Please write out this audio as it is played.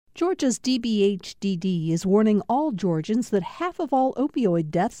Georgia's DBHDD is warning all Georgians that half of all opioid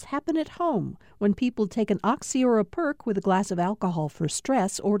deaths happen at home when people take an Oxy or a Perk with a glass of alcohol for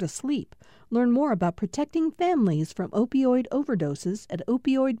stress or to sleep. Learn more about protecting families from opioid overdoses at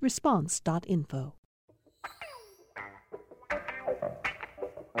opioidresponse.info.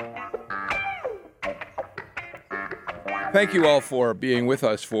 Thank you all for being with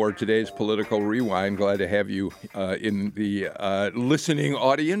us for today's Political Rewind. Glad to have you in the listening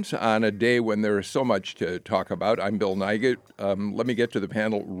audience on a day when there is so much to talk about. I'm Bill Nigut. Let me get to the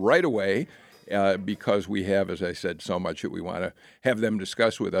panel right away because we have, as I said, so much that we want to have them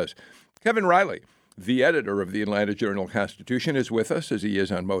discuss with us. Kevin Riley, the editor of the Atlanta Journal-Constitution, is with us, as he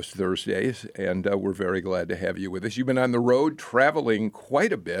is on most Thursdays, and we're very glad to have you with us. You've been on the road traveling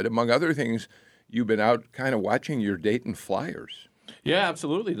quite a bit. Among other things, you've been out kind of watching your Dayton Flyers. Yeah,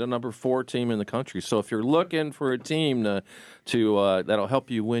 absolutely. The number 4 team in the country. So if you're looking for a team to that'll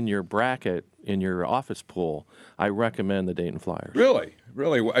help you win your bracket in your office pool, I recommend the Dayton Flyers. Really?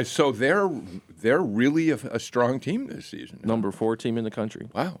 So they're really a strong team this season. Number 4 team in the country.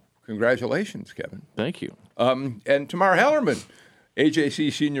 Wow. Congratulations, Kevin. Thank you. And Tamar Hallerman,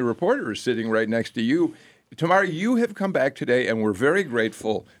 AJC senior reporter, is sitting right next to you. Tamar, you have come back today, and we're very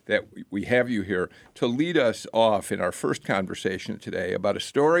grateful that we have you here to lead us off in our first conversation today about a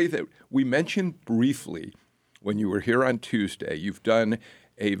story that we mentioned briefly when you were here on Tuesday. You've done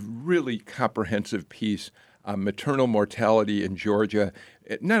a really comprehensive piece on maternal mortality in Georgia,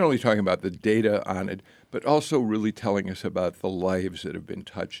 not only talking about the data on it, but also really telling us about the lives that have been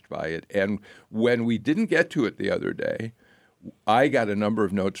touched by it. And when we didn't get to it the other day, I got a number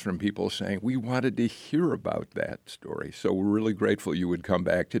of notes from people saying we wanted to hear about that story. So we're really grateful you would come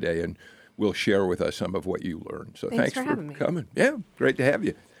back today and will share with us some of what you learned. So thanks for coming. Yeah, great to have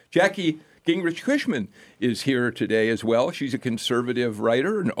you. Jackie Gingrich Cushman is here today as well. She's a conservative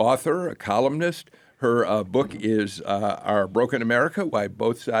writer, an author, a columnist. Her book is Our Broken America, Why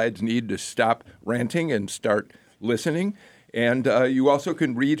Both Sides Need to Stop Ranting and Start Listening. And you also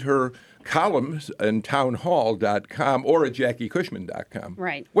can read her columns on townhall.com or at JackieCushman.com.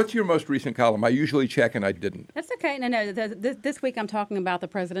 Right. What's your most recent column? I usually check and I didn't. That's okay. No. This week I'm talking about the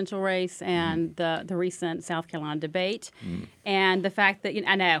presidential race and the recent South Carolina debate and the fact that,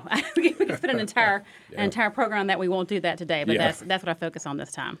 I know, we could spend an entire program on that. We won't do that today, but that's what I focus on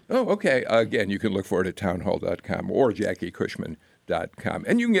this time. Oh, okay. Again, you can look for it at townhall.com or JackieCushman.com.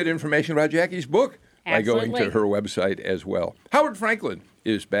 And you can get information about Jackie's book by going to her website as well. Howard Franklin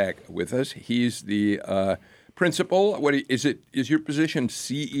is back with us. He's the principal. Is your position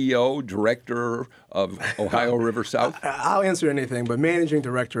CEO, director of Ohio River South? I'll answer anything, but managing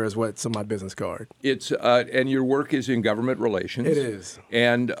director is what's on my business card. It's and your work is in government relations. It is,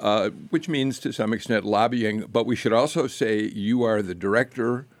 and which means to some extent lobbying. But we should also say you are the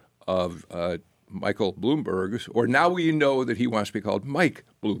director of Michael Bloomberg's, or now we know that he wants to be called Mike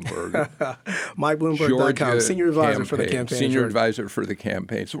Bloomberg. MikeBloomberg.com, senior advisor for the campaign. Senior advisor for the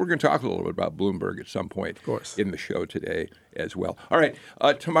campaign. So we're going to talk a little bit about Bloomberg at some point in the show today as well. All right,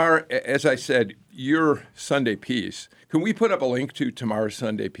 Tamar, as I said, your Sunday piece, can we put up a link to Tamar's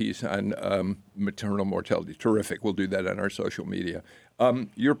Sunday piece on maternal mortality? Terrific. We'll do that on our social media.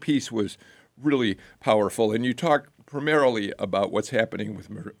 Your piece was really powerful, and you talked primarily about what's happening with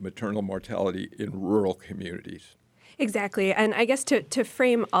maternal mortality in rural communities. Exactly. And I guess to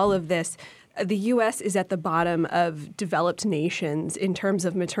frame all of this, the U.S. is at the bottom of developed nations in terms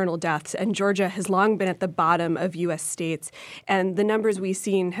of maternal deaths, and Georgia has long been at the bottom of U.S. states. And the numbers we've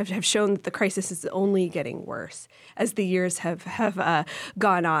seen have shown that the crisis is only getting worse as the years have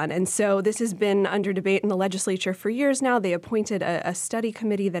gone on. And so this has been under debate in the legislature for years now. They appointed a study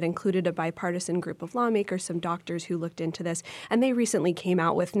committee that included a bipartisan group of lawmakers, some doctors who looked into this, and they recently came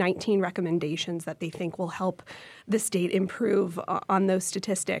out with 19 recommendations that they think will help the state improve on those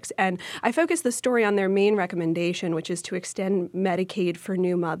statistics. And I focus the story on their main recommendation, which is to extend Medicaid for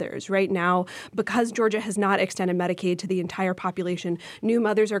new mothers. Right now, because Georgia has not extended Medicaid to the entire population, new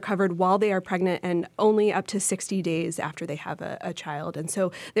mothers are covered while they are pregnant and only up to 60 days after they have a child. And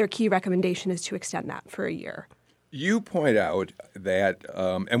so their key recommendation is to extend that for a year. You point out that,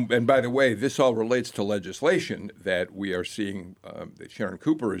 and by the way, this all relates to legislation that we are seeing that Sharon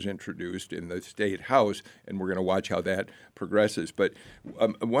Cooper has introduced in the State House, and we're going to watch how that progresses. But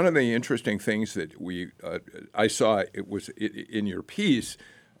one of the interesting things that I saw in your piece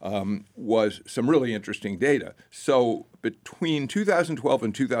was some really interesting data. So between 2012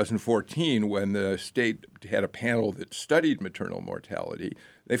 and 2014, when the state had a panel that studied maternal mortality,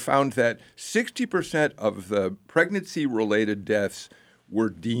 they found that 60% of the pregnancy-related deaths were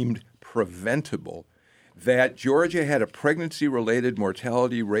deemed preventable. that Georgia had a pregnancy-related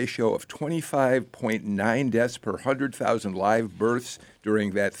mortality ratio of 25.9 deaths per 100,000 live births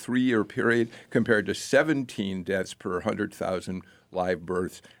during that 3-year period, compared to 17 deaths per 100,000 live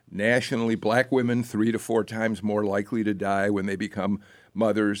births. Nationally, black women 3 to 4 times more likely to die when they become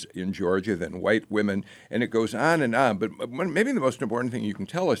mothers in Georgia than white women, and it goes on and on. But maybe the most important thing you can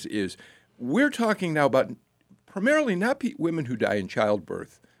tell us is we're talking now about primarily not women who die in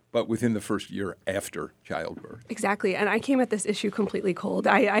childbirth, but within the first year after childbirth. Exactly. And I came at this issue completely cold.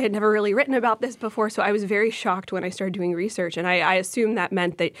 I had never really written about this before, so I was very shocked when I started doing research. And I assumed that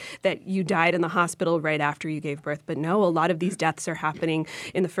meant that you died in the hospital right after you gave birth. But no, a lot of these deaths are happening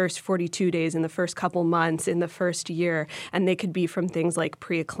in the first 42 days, in the first couple months, in the first year. And they could be from things like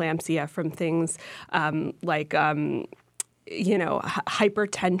preeclampsia, from things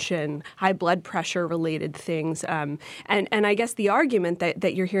hypertension, high blood pressure related things. And I guess the argument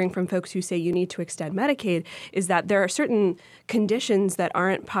that you're hearing from folks who say you need to extend Medicaid is that there are certain conditions that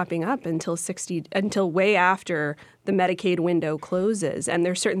aren't popping up until way after the Medicaid window closes. And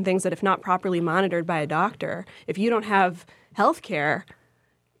there's certain things that if not properly monitored by a doctor, if you don't have health care,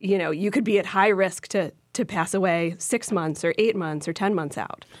 you could be at high risk to pass away 6 months or 8 months or 10 months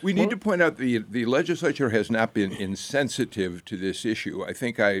out. We need to point out the legislature has not been insensitive to this issue. I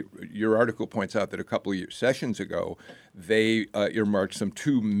think your article points out that a couple of sessions ago, they earmarked some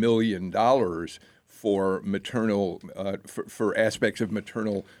 $2 million for maternal for aspects of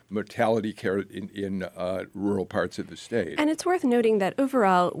maternal mortality care in rural parts of the state. And it's worth noting that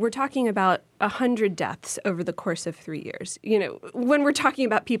overall, we're talking about 100 deaths over the course of 3 years. When we're talking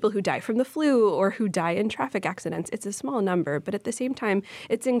about people who die from the flu or who die in traffic accidents, it's a small number. But at the same time,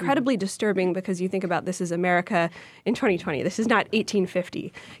 it's incredibly disturbing because you think about this is America in 2020. This is not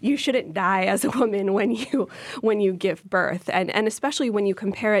 1850. You shouldn't die as a woman when you give birth. And especially when you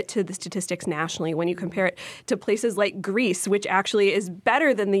compare it to the statistics nationally, when you compare it to places like Greece, which actually is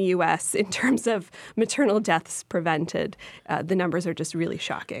better than the U.S. in terms of maternal deaths prevented. The numbers are just really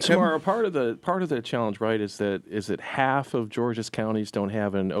shocking. Tamara, part of the challenge, right, is that half of Georgia's counties don't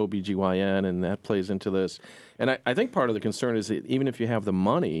have an OBGYN, and that plays into this. And I think part of the concern is that even if you have the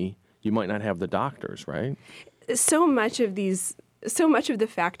money, you might not have the doctors, right? So much of the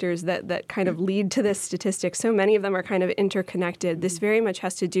factors that kind of lead to this statistic, so many of them are kind of interconnected. This very much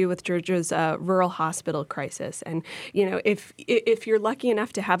has to do with Georgia's rural hospital crisis. And, if you're lucky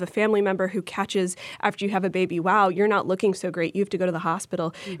enough to have a family member who catches after you have a baby, wow, you're not looking so great, you have to go to the hospital.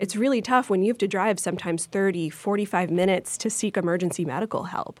 Mm-hmm. It's really tough when you have to drive sometimes 30, 45 minutes to seek emergency medical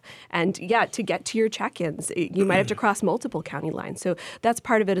help. And to get to your check-ins, you might have to cross multiple county lines. So that's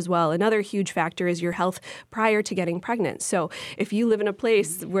part of it as well. Another huge factor is your health prior to getting pregnant. So if you live in a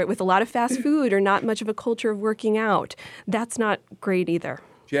place with a lot of fast food or not much of a culture of working out, that's not great either.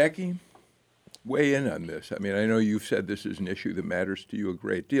 Jackie, weigh in on this. I mean, I know you've said this is an issue that matters to you a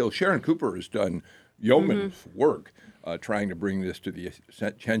great deal. Sharon Cooper has done yeoman's work trying to bring this to the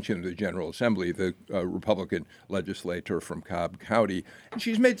attention of the General Assembly, the Republican legislator from Cobb County. And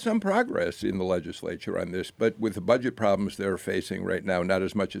she's made some progress in the legislature on this, but with the budget problems they're facing right now, not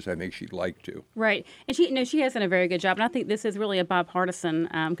as much as I think she'd like to. Right. And she has done a very good job. And I think this is really a bipartisan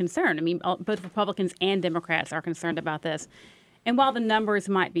concern. I mean, both Republicans and Democrats are concerned about this. And while the numbers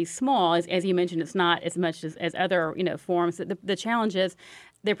might be small, as you mentioned, it's not as much as other forms. The challenge is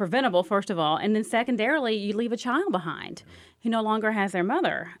they're preventable, first of all, and then secondarily, you leave a child behind who no longer has their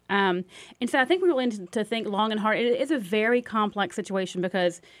mother. And so I think we really need to think long and hard. It is a very complex situation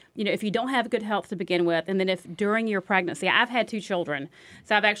because, if you don't have good health to begin with, and then if during your pregnancy, I've had 2 children,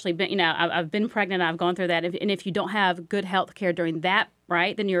 so I've actually been, I've been pregnant, I've gone through that, and if you don't have good health care during that,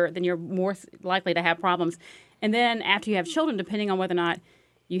 right, then you're more likely to have problems. And then after you have children, depending on whether or not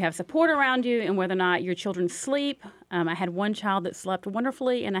you have support around you and whether or not your children sleep. I had one child that slept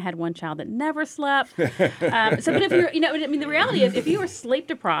wonderfully, and I had one child that never slept. But if you're, the reality is, if you are sleep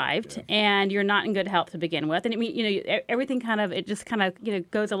deprived and you're not in good health to begin with, and everything just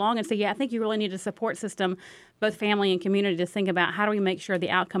goes along. And so, I think you really need a support system, both family and community, to think about how do we make sure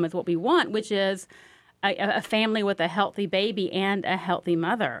the outcome is what we want, which is a family with a healthy baby and a healthy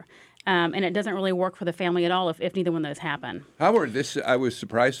mother. And it doesn't really work for the family at all if neither one of those happen. Howard, I was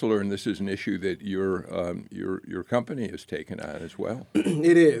surprised to learn this is an issue that your company has taken on as well.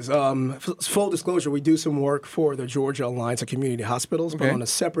 It is. Full disclosure, we do some work for the Georgia Alliance of Community Hospitals, but on a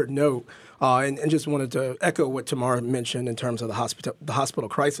separate note, and just wanted to echo what Tamara mentioned in terms of the hospital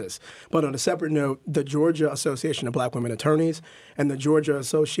crisis. But on a separate note, the Georgia Association of Black Women Attorneys and the Georgia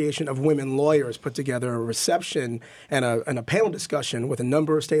Association of Women Lawyers put together a reception and a panel discussion with a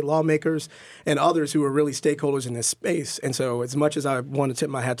number of state lawmakers lawmakers and others who are really stakeholders in this space. And so as much as I want to tip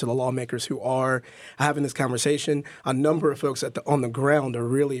my hat to the lawmakers who are having this conversation, a number of folks on the ground are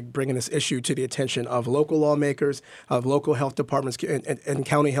really bringing this issue to the attention of local lawmakers, of local health departments, and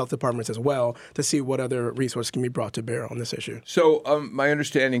county health departments as well, to see what other resources can be brought to bear on this issue. So my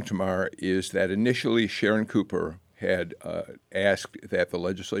understanding, Tamar, is that initially Sharon Cooper had asked that the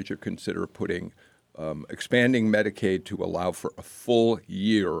legislature consider expanding Medicaid to allow for a full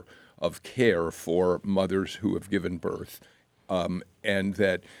year of care for mothers who have given birth, and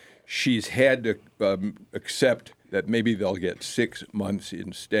that she's had to accept that maybe they'll get 6 months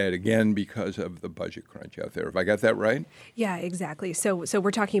instead, again, because of the budget crunch out there. Have I got that right? Yeah, exactly. So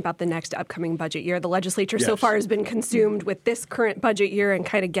we're talking about the next upcoming budget year. The legislature so Yes. far has been consumed with this current budget year and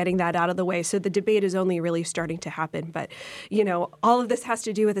kind of getting that out of the way. So the debate is only really starting to happen. But, all of this has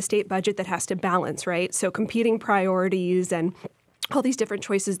to do with a state budget that has to balance, right? So competing priorities and all these different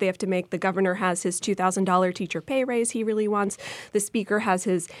choices they have to make. The governor has his $2,000 teacher pay raise he really wants. The speaker has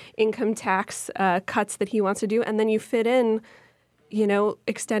his income tax cuts that he wants to do. And then you fit in,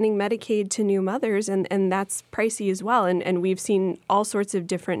 extending Medicaid to new mothers, and that's pricey as well. And we've seen all sorts of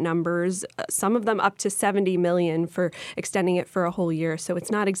different numbers, some of them up to $70 million for extending it for a whole year. So it's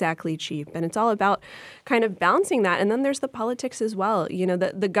not exactly cheap. And it's all about kind of balancing that. And then there's the politics as well.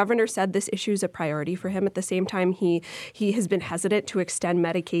 The governor said this issue is a priority for him. At the same time, he has been hesitant to extend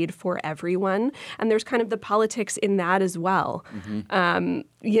Medicaid for everyone. And there's kind of the politics in that as well. Mm-hmm.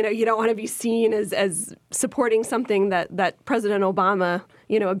 You don't want to be seen as supporting something that President Obama,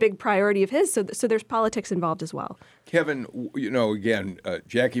 a big priority of his. So there's politics involved as well. Kevin, again,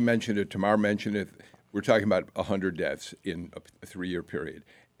 Jackie mentioned it, Tamar mentioned it. We're talking about 100 deaths in a 3-year period.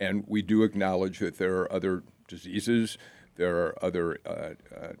 And we do acknowledge that there are other diseases, there are other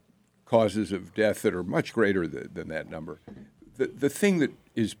causes of death that are much greater than that number. The thing that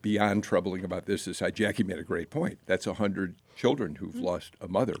is beyond troubling about this is Jackie made a great point. That's 100 children who've lost a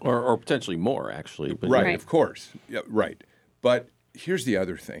mother. Or potentially more, actually. But Right, of course. Yeah, right. But here's the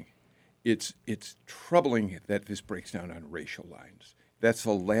other thing. It's troubling that this breaks down on racial lines. That's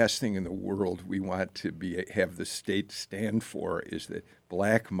the last thing in the world we want to have the state stand for, is that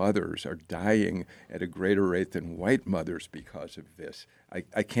black mothers are dying at a greater rate than white mothers because of this.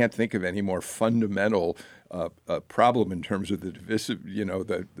 I can't think of any more fundamental problem in terms of the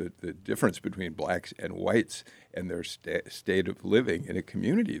the difference between blacks and whites and their state of living in a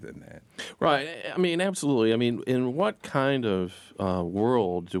community than that. Right. I mean, absolutely. I mean, in what kind of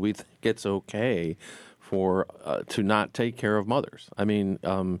world do we think it's okay for to not take care of mothers? I mean,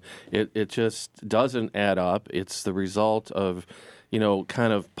 it just doesn't add up. It's the result of,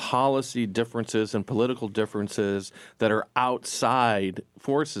 kind of policy differences and political differences that are outside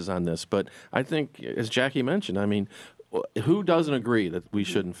forces on this. But I think, as Jackie mentioned, I mean, who doesn't agree that we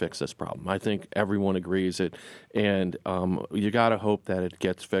shouldn't fix this problem? I think everyone agrees it, and you got to hope that it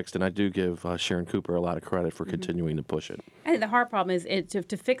gets fixed. And I do give Sharon Cooper a lot of credit for continuing to push it. I think the hard problem is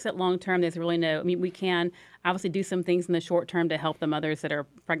to fix it long term. There's really we can obviously do some things in the short term to help the mothers that are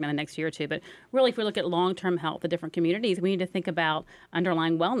pregnant the next year or two. But really, if we look at long term health of different communities, we need to think about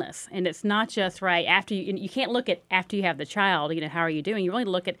underlying wellness. And it's not just after you can't look at after you have the child. How are you doing? You really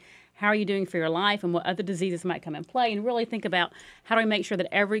look at how are you doing for your life and what other diseases might come in play, and really think about how do we make sure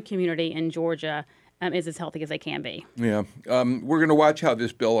that every community in Georgia is as healthy as they can be. Yeah. We're going to watch how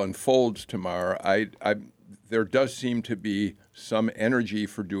this bill unfolds tomorrow. There does seem to be some energy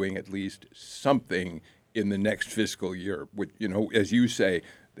for doing at least something in the next fiscal year. Which, as you say,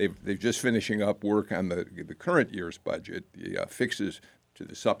 they've just finishing up work on the current year's budget, the fixes to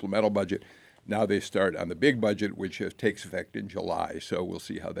the supplemental budget. Now they start on the big budget, which takes effect in July. So we'll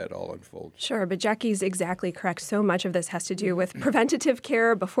see how that all unfolds. Sure, but Jackie's exactly correct. So much of this has to do with preventative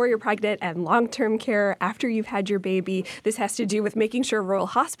care before you're pregnant and long-term care after you've had your baby. This has to do with making sure rural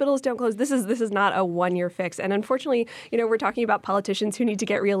hospitals don't close. This is not a one-year fix. And unfortunately, we're talking about politicians who need to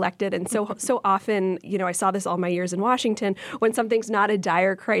get reelected. And so often, I saw this all my years in Washington, when something's not a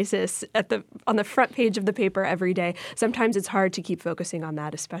dire crisis on the front page of the paper every day, sometimes it's hard to keep focusing on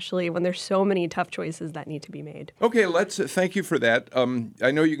that, especially when there's so many tough choices that need to be made. Okay, thank you for that.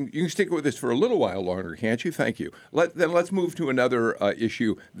 I know you can stick with this for a little while longer, can't you? Thank you. Let's move to another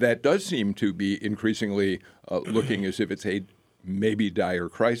issue that does seem to be increasingly looking as if it's a maybe dire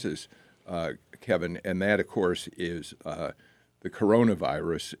crisis, Kevin, and that, of course, is the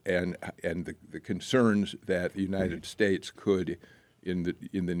coronavirus and the concerns that the United States could, in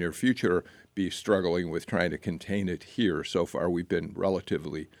the near future, be struggling with trying to contain it here. So far, we've been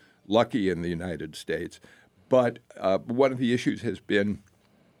relatively lucky in the United States. But one of the issues has been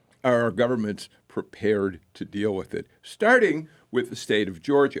are our governments prepared to deal with it? Starting with the state of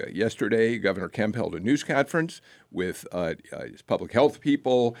Georgia. Yesterday, Governor Kemp held a news conference with his public health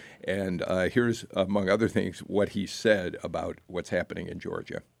people, and here's, among other things, what he said about what's happening in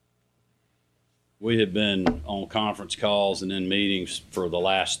Georgia. We have been on conference calls and in meetings for the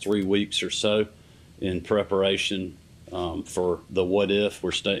last 3 weeks or so in preparation for the what if.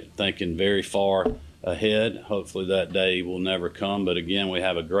 We're thinking very far ahead. Hopefully that day will never come, but again, we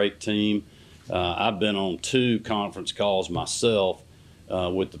have a great team. I've been on 2 conference calls myself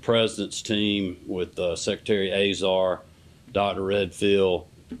with the president's team, with Secretary Azar, Dr. Redfield,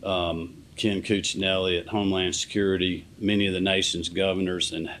 Ken Cuccinelli at Homeland Security, many of the nation's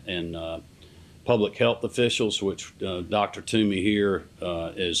governors and public health officials, which Dr. Toomey here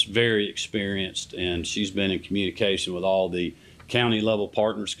is very experienced, and she's been in communication with all the county level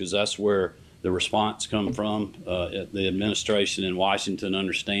partners because that's where the response come from. The administration in Washington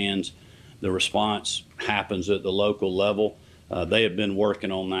understands the response happens at the local level. They have been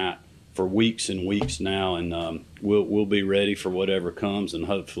working on that for weeks and weeks now, and we'll be ready for whatever comes, and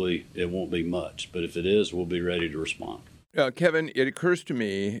hopefully it won't be much. But if it is, we'll be ready to respond. Kevin, it occurs to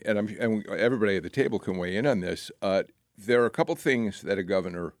me, and everybody at the table can weigh in on this, there are a couple things that a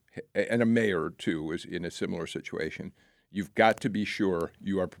governor and a mayor, too, is in a similar situation. You've got to be sure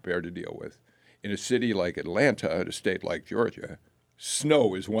you are prepared to deal with. In a city like Atlanta, in a state like Georgia,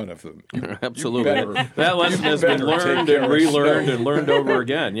 snow is one of them. Absolutely. That lesson has been learned and relearned and learned over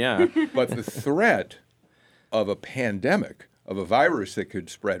again, yeah. But the threat of a pandemic, of a virus that could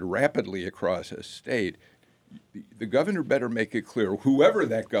spread rapidly across a state, the governor better make it clear, whoever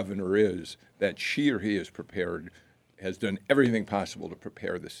that governor is, that she or he is prepared, has done everything possible to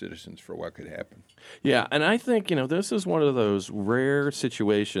prepare the citizens for what could happen. Yeah, and I think, this is one of those rare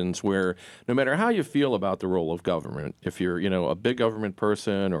situations where no matter how you feel about the role of government, if you're, a big government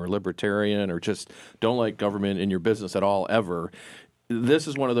person or a libertarian or just don't like government in your business at all ever, this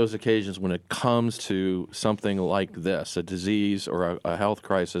is one of those occasions when it comes to something like this, a disease or a health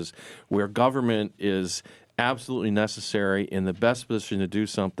crisis, where government is absolutely necessary, in the best position to do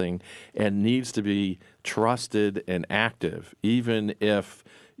something, and needs to be trusted and active, even if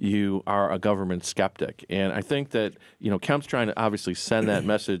you are a government skeptic. And I think that, Kemp's trying to obviously send that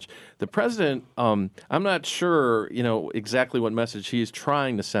message. The president, I'm not sure, exactly what message he's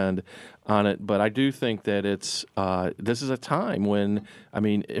trying to send on it, but I do think that this is a time when,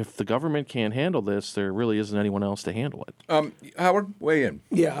 if the government can't handle this, there really isn't anyone else to handle it. Howard, weigh in.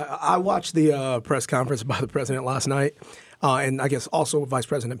 Yeah, I watched the press conference by the president last night, and I guess also with Vice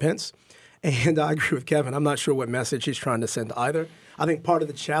President Pence. And I agree with Kevin. I'm not sure what message he's trying to send either. I think part of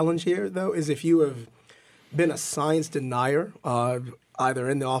the challenge here, though, is if you have been a science denier, either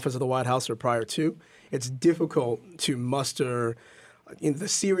in the office of the White House or prior to, it's difficult to muster the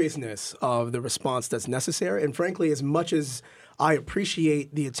seriousness of the response that's necessary. And frankly, as much as I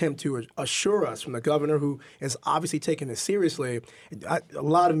appreciate the attempt to assure us from the governor, who is obviously taking this seriously, a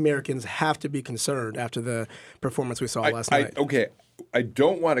lot of Americans have to be concerned after the performance we saw last night. Okay. I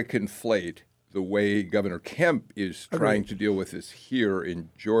don't want to conflate the way Governor Kemp is trying to deal with this here in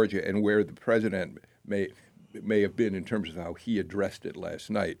Georgia and where the president may have been in terms of how he addressed it last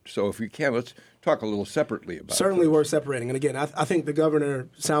night. So if we can, let's talk a little separately about it. Certainly worth separating. And again, I think the governor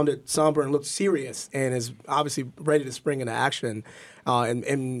sounded somber and looked serious and is obviously ready to spring into action.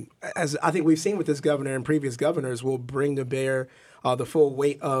 And as I think we've seen with this governor and previous governors, will bring to bear the full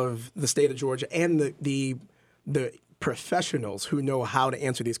weight of the state of Georgia and the professionals who know how to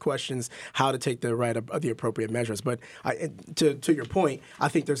answer these questions, how to take the appropriate measures. But to your point, I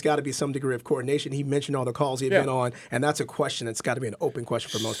think there's got to be some degree of coordination. He mentioned all the calls he had been on, and that's a question that's got to be an open question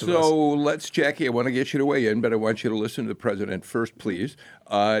for most of us. So Jackie, I want to get you to weigh in, but I want you to listen to the president first, please.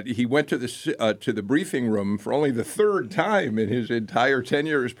 He went to the briefing room for only the third time in his entire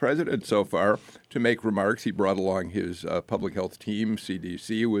tenure as president so far to make remarks. He brought along his public health team.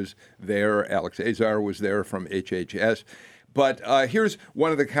 CDC was there. Alex Azar was there from HHS. But here's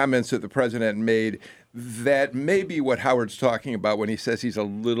one of the comments that the president made that may be what Howard's talking about when he says he's a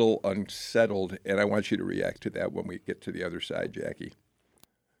little unsettled, and I want you to react to that when we get to the other side, Jackie.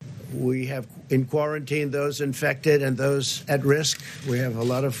 We have in quarantine those infected and those at risk. We have a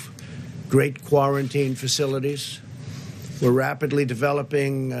lot of great quarantine facilities. We're rapidly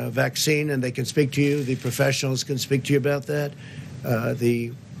developing a vaccine, and they can speak to you. The professionals can speak to you about that.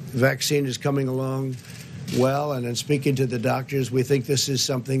 The vaccine is coming along well, and in speaking to the doctors, we think this is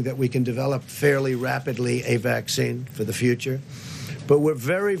something that we can develop fairly rapidly, a vaccine for the future. But we're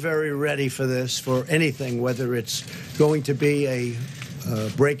very, very ready for this, for anything, whether it's going to be a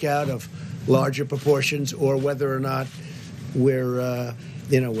breakout of larger proportions or whether or not we're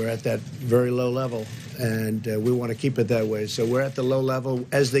we're at that very low level, and we want to keep it that way. So we're at the low level.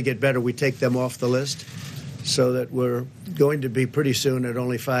 As they get better, we take them off the list, so that we're going to be pretty soon at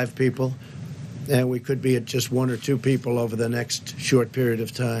only 5 people, and we could be at just 1 or 2 people over the next short period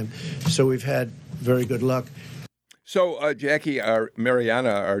of time. So we've had very good luck. So, Jackie, Mariana,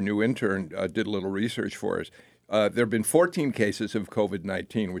 our new intern, did a little research for us. There have been 14 cases of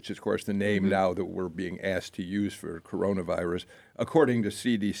COVID-19, which is, of course, the name now that we're being asked to use for coronavirus. According to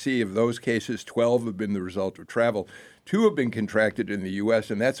CDC, of those cases, 12 have been the result of travel. 2 have been contracted in the U.S.,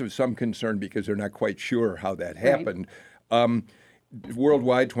 and that's of some concern because they're not quite sure how that happened. Right.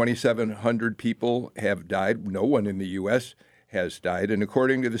 Worldwide, 2,700 people have died. No one in the U.S. has died. And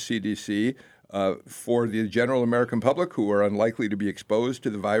according to the CDC, for the general American public who are unlikely to be exposed to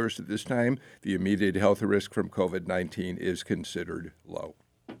the virus at this time, the immediate health risk from COVID-19 is considered low.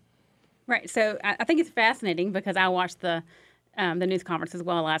 Right. So I think it's fascinating because I watched the news conference as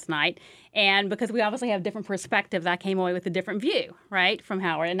well last night, and because we obviously have different perspectives, I came away with a different view, right, from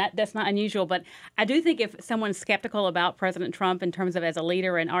Howard, and that's not unusual. But I do think if someone's skeptical about President Trump in terms of as a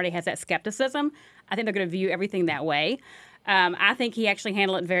leader and already has that skepticism, I think they're going to view everything that way. I think he actually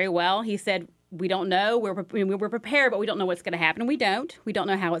handled it very well. He said, we don't know. We're prepared, but we don't know what's going to happen. We don't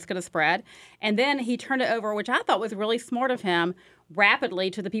know how it's going to spread. And then he turned it over, which I thought was really smart of him, rapidly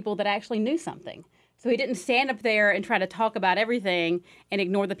to the people that actually knew something. So he didn't stand up there and try to talk about everything and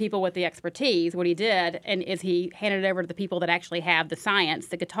ignore the people with the expertise. What he did is he handed it over to the people that actually have the science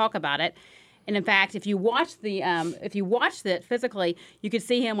that could talk about it. And in fact, if you watched it physically, you could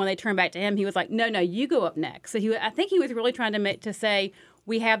see him when they turned back to him. He was like, "No, you go up next." So I think he was really trying to say,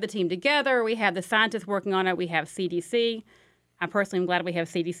 we have the team together. We have the scientists working on it. We have CDC. I personally am glad we have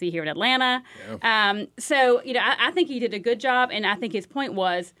CDC here in Atlanta. Yeah. So I think he did a good job, and I think his point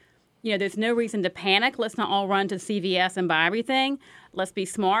was, there's no reason to panic. Let's not all run to CVS and buy everything. Let's be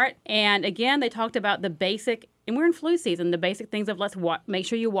smart. And again, they talked about the basic, and we're in flu season, the basic things of make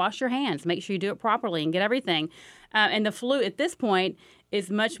sure you wash your hands, make sure you do it properly and get everything. And the flu at this point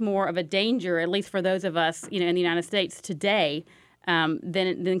is much more of a danger, at least for those of us, in the United States today,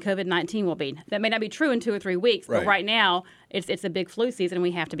 than COVID-19 will be. That may not be true in 2 or 3 weeks, but right now it's a big flu season and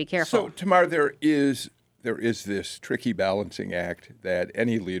we have to be careful. So, Tamar, there is this tricky balancing act that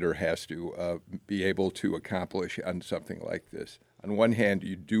any leader has to be able to accomplish on something like this. On one hand,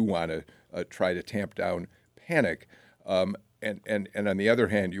 you do want to try to tamp down panic, and on the other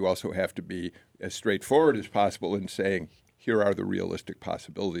hand, you also have to be as straightforward as possible in saying, here are the realistic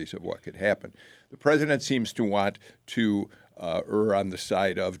possibilities of what could happen. The president seems to want to err on the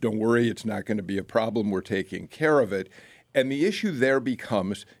side of, don't worry, it's not going to be a problem, we're taking care of it. And the issue there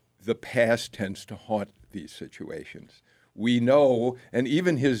becomes the past tends to haunt these situations. We know, and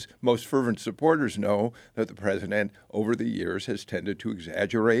even his most fervent supporters know, that the president over the years has tended to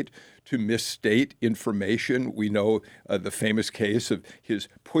exaggerate, to misstate information. We know the famous case of his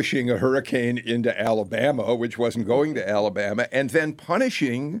pushing a hurricane into Alabama, which wasn't going to Alabama, and then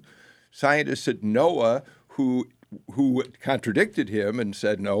punishing scientists at NOAA who contradicted him and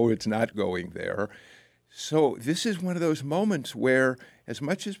said, no, it's not going there. So this is one of those moments where, as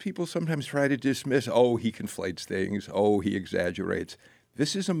much as people sometimes try to dismiss, he conflates things, he exaggerates,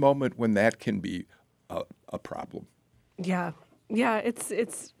 this is a moment when that can be a problem. Yeah. Yeah,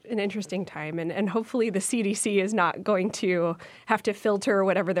 it's an interesting time, and hopefully the CDC is not going to have to filter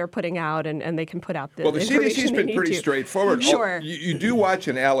whatever they're putting out, and they can put out the information CDC's been pretty straightforward. Sure. You do watch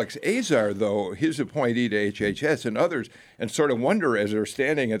an Alex Azar, though, his appointee to HHS and others, and sort of wonder as they're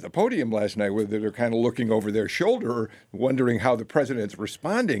standing at the podium last night whether they're kind of looking over their shoulder, wondering how the president's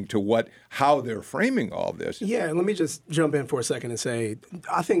responding to how they're framing all this. Yeah, and let me just jump in for a second and say,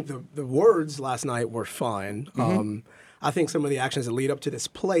 I think the words last night were fine. Mm-hmm. I think some of the actions that lead up to this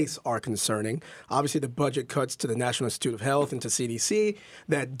place are concerning. Obviously, the budget cuts to the National Institute of Health and to CDC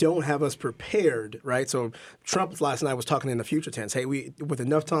that don't have us prepared, right? So Trump last night was talking in the future tense. Hey, with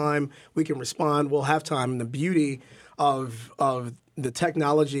enough time, we can respond. We'll have time. And the beauty of the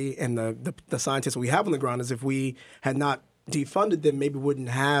technology and the scientists we have on the ground is if we had not defunded them, maybe wouldn't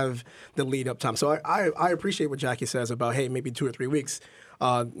have the lead up time. So I appreciate what Jackie says about, hey, maybe 2 or 3 weeks,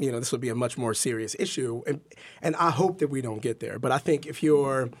 this would be a much more serious issue. And I hope that we don't get there. But I think if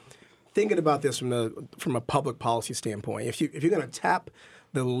you're thinking about this from a public policy standpoint, if you're going to tap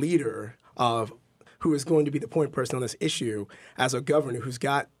the leader who is going to be the point person on this issue as a governor who's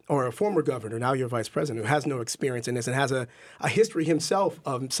got, or a former governor, now you're vice president, who has no experience in this and has a history himself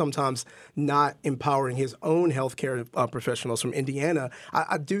of sometimes not empowering his own healthcare professionals from Indiana.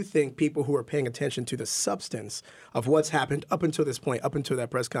 I do think people who are paying attention to the substance of what's happened up until this point, up until that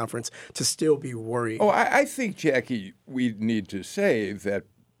press conference, to still be worried. Oh, I think, Jackie, we need to say that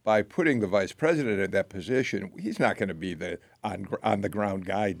by putting the vice president in that position, he's not going to be the on-the-ground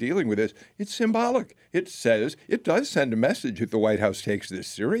guy dealing with this. It's symbolic. It does send a message that the White House takes this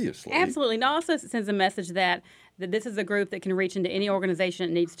seriously. Absolutely. And also sends a message that this is a group that can reach into any organization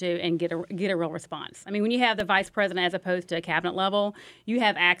it needs to and get a real response. I mean, when you have the vice president as opposed to a cabinet level, you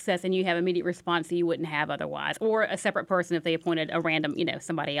have access and you have immediate response that you wouldn't have otherwise, or a separate person if they appointed a random,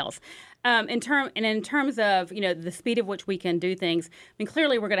 somebody else. In terms of the speed of which we can do things, I mean,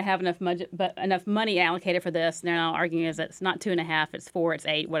 clearly we're going to have enough money allocated for this. They're now arguing is that it's not 2.5, it's 4, it's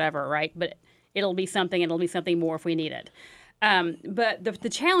 8, whatever, right? But it'll be something, and it'll be something more if we need it. But the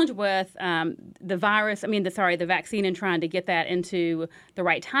challenge with the vaccine and trying to get that into the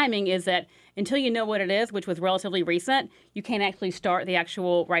right timing is that until you know what it is, which was relatively recent, you can't actually start the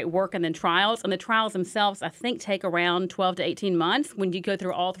actual work and then trials. And the trials themselves, I think, take around 12 to 18 months when you go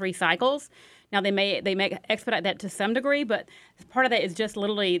through all 3 cycles. Now, they may expedite that to some degree, but part of that is just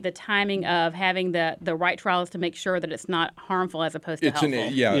literally the timing of having the right trials to make sure that it's not harmful as opposed to helpful.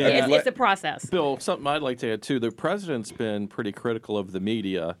 It's a process. Bill, something I'd like to add, too. The president's been pretty critical of the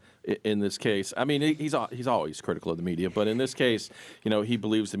media in this case. I mean, he's always critical of the media, but in this case, he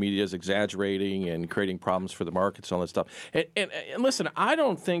believes the media is exaggerating and creating problems for the markets and all that stuff. And listen, I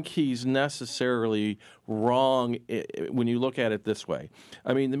don't think he's necessarily wrong when you look at it this way.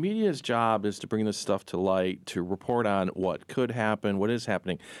 I mean, the media's job is to bring this stuff to light, to report on what could happen, what is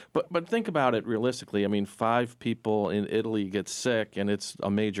happening. But think about it realistically. I mean, 5 people in Italy get sick, and it's a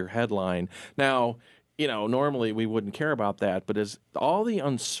major headline. Now, normally we wouldn't care about that, but as all the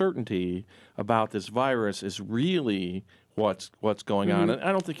uncertainty about this virus is really what's going on, and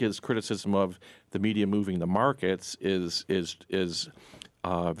I don't think his criticism of the media moving the markets is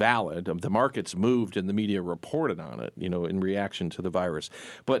valid. The markets moved and the media reported on it, in reaction to the virus.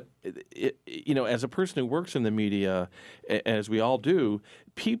 But, as a person who works in the media, as we all do,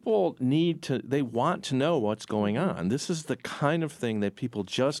 people they want to know what's going on. This is the kind of thing that people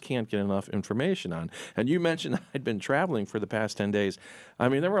just can't get enough information on. And you mentioned I'd been traveling for the past 10 days. I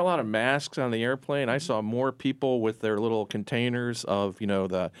mean, there were a lot of masks on the airplane. I saw more people with their little containers of,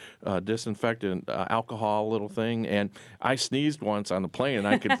 the disinfectant alcohol little thing. And I sneezed once on the plane, and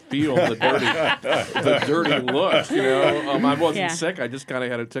I could feel the dirty look. I wasn't sick. I just kind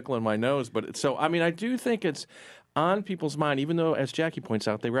of had a tickle in my nose. But so, I mean, I do think it's on people's mind, even though, as Jackie points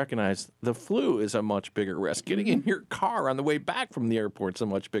out, they recognize the flu is a much bigger risk. Getting in your car on the way back from the airport is a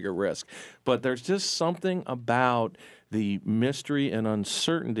much bigger risk. But there's just something about the mystery and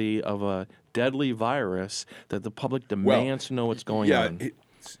uncertainty of a deadly virus that the public demands to know what's going on.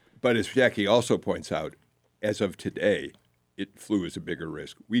 But as Jackie also points out, as of today, flu is a bigger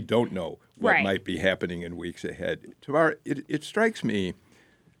risk. We don't know what might be happening in weeks ahead. Tamara, it strikes me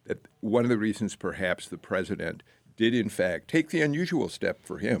that one of the reasons perhaps the president did, in fact, take the unusual step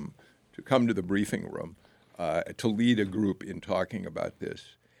for him to come to the briefing room to lead a group in talking about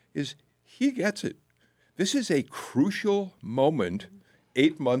this is he gets it. This is a crucial moment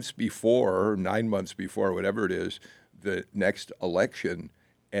 8 months before, or 9 months before, whatever it is, the next election.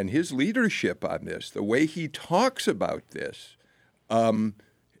 And his leadership on this, the way he talks about this,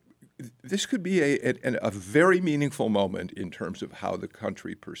 this could be a very meaningful moment in terms of how the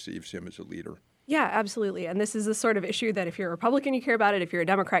country perceives him as a leader. Yeah, absolutely. And this is the sort of issue that if you're a Republican, you care about it. If you're a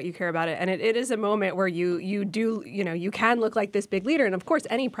Democrat, you care about it. And it is a moment where you can look like this big leader. And of course,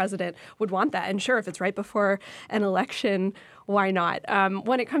 any president would want that. And sure, if it's right before an election, why not?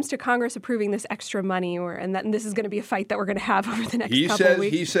 When it comes to Congress approving this extra money, and this is going to be a fight that we're going to have over the next couple of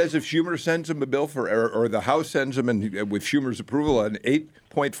weeks. He says if Schumer sends him a bill or the House sends him, and with Schumer's approval, an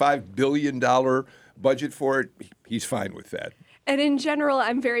 $8.5 billion budget for it, he's fine with that. And in general,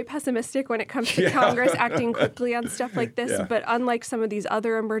 I'm very pessimistic when it comes to Congress acting quickly on stuff like this. Yeah. But unlike some of these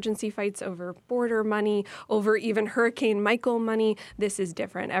other emergency fights over border money, over even Hurricane Michael money, this is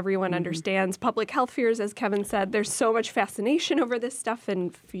different. Everyone understands public health fears, as Kevin said. There's so much fascination over this stuff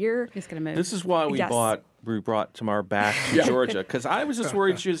and fear. It's going to move. This is why we bought we brought Tamar back to Georgia, because I was just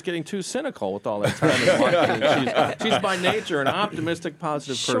worried she was getting too cynical with all that time in Washington. She's by nature an optimistic,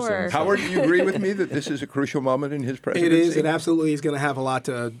 positive person. So. Howard, do you agree with me that this is a crucial moment in his presidency? It is, and absolutely he's going to have a lot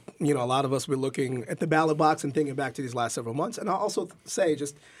to, a lot of us will be looking at the ballot box and thinking back to these last several months. And I'll also say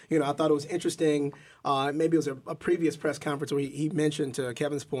I thought it was interesting, maybe it was a previous press conference where he mentioned, to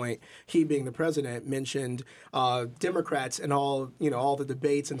Kevin's point, he being the president, mentioned Democrats and all the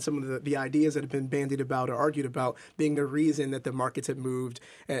debates and some of the ideas that have been bandied about or argued about being the reason that the markets had moved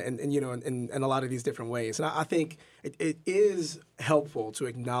and a lot of these different ways. And I think it is helpful to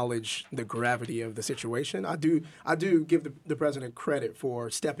acknowledge the gravity of the situation. I do give the president credit for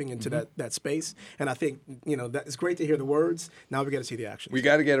stepping into that space, and I think that it's great to hear the words. Now we got to see the action. We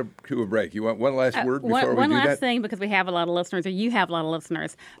got to get to a break. You want one last word before we do that? One last thing, because we have a lot of listeners, or you have a lot of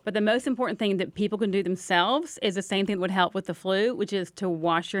listeners. But the most important thing that people can do themselves is the same thing that would help with the flu, which is to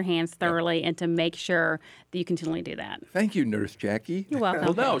wash your hands thoroughly and to make sure that you continually do that. Thank you, Nurse Jackie. You're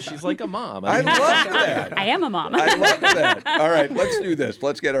welcome. Well, no, she's like a mom. I love that. I am a mom. I love that. All right, let's do this.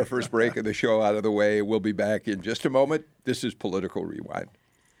 Let's get our first break of the show out of the way. We'll be back in just a moment. This is Political Rewind.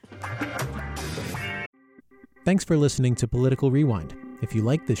 Thanks for listening to Political Rewind. If you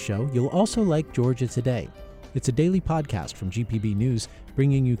like this show, you'll also like Georgia Today. It's a daily podcast from GPB News,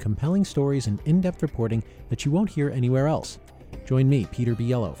 bringing you compelling stories and in-depth reporting that you won't hear anywhere else. Join me, Peter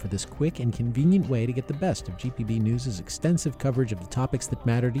Biello, for this quick and convenient way to get the best of GPB News' extensive coverage of the topics that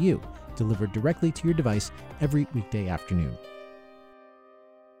matter to you, delivered directly to your device every weekday afternoon.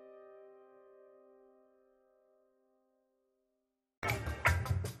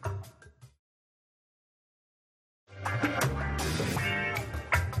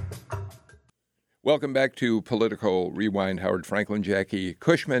 Welcome back to Political Rewind. Howard Franklin, Jackie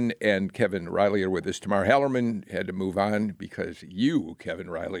Cushman, and Kevin Riley are with us. Tamar Hallerman had to move on because you, Kevin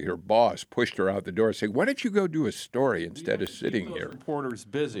Riley, her boss, pushed her out the door saying, why don't you go do a story instead of sitting here? Reporters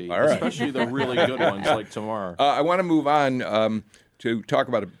busy, All right. especially the really good ones like Tamar. I want to move on to talk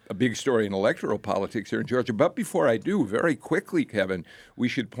about a big story in electoral politics here in Georgia. But before I do, very quickly, Kevin, we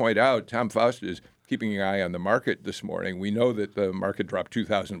should point out Tom Faust is keeping an eye on the market this morning. We know that the market dropped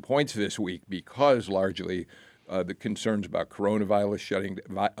 2,000 points this week because largely the concerns about coronavirus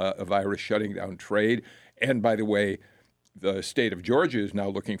shutting down trade. And by the way, the state of Georgia is now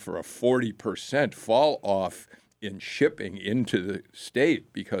looking for a 40% fall off in shipping into the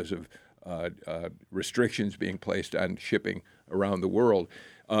state because of restrictions being placed on shipping around the world.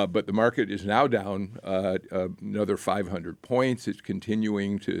 But the market is now down another 500 points. It's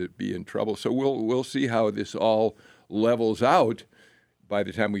continuing to be in trouble. So we'll see how this all levels out by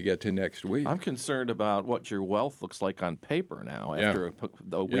the time we get to next week. I'm concerned about what your wealth looks like on paper now after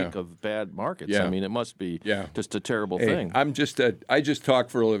a week of bad markets. Yeah. I mean, it must be just a terrible thing. I just talk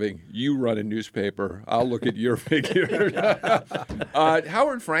for a living. You run a newspaper. I'll look at your figures.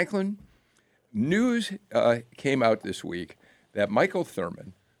 Howard Franklin, news came out this week that Michael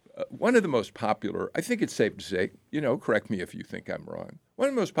Thurmond, one of the most popular, I think it's safe to say, correct me if you think I'm wrong, one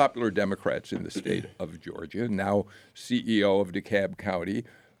of the most popular Democrats in the state of Georgia, now CEO of DeKalb County,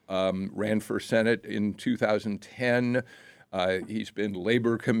 ran for Senate in 2010. He's been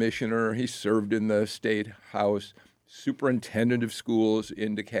labor commissioner. He served in the state house, superintendent of schools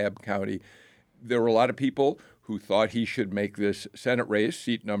in DeKalb County. There were a lot of people who thought he should make this Senate race,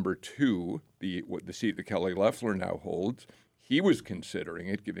 seat number 2, the seat that Kelly Loeffler now holds. He was considering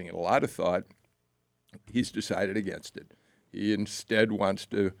it, giving it a lot of thought. He's decided against it. He instead wants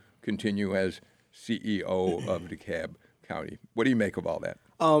to continue as CEO of DeKalb County. What do you make of all that?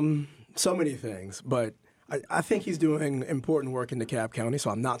 So many things, but I think he's doing important work in DeKalb County, so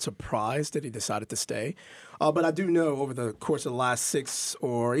I'm not surprised that he decided to stay. But I do know over the course of the last 6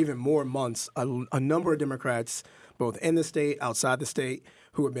 or even more months, a number of Democrats, both in the state, outside the state,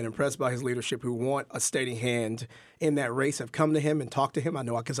 who have been impressed by his leadership, who want a steady hand in that race, have come to him and talked to him. I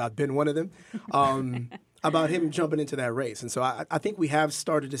know because I've been one of them. About him jumping into that race. And so I think we have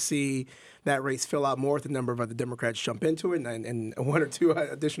started to see that race fill out more with a number of other Democrats jump into it and 1 or 2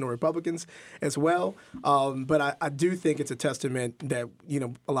 additional Republicans as well. But I do think it's a testament that,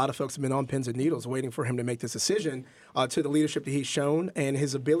 a lot of folks have been on pins and needles waiting for him to make this decision to the leadership that he's shown and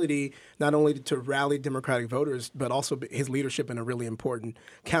his ability not only to rally Democratic voters, but also his leadership in a really important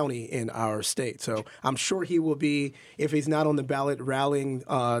county in our state. So I'm sure he will be, if he's not on the ballot, rallying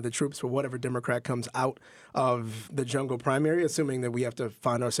the troops for whatever Democrat comes out of the jungle primary, assuming that we have to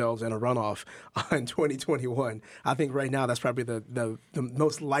find ourselves in a runoff in 2021. I think right now that's probably the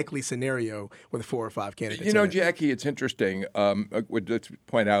most likely scenario with 4 or 5 candidates. You know, Jackie, it's interesting. Let's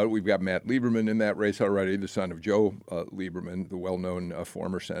point out we've got Matt Lieberman in that race already, the son of Joe Lieberman, the well-known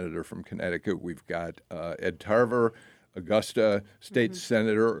former senator from Connecticut. We've got Ed Tarver, Augusta State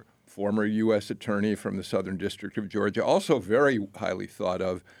Senator, former U.S. attorney from the Southern District of Georgia, also very highly thought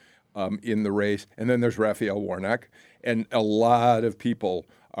of in the race. And then there's Raphael Warnock. And a lot of people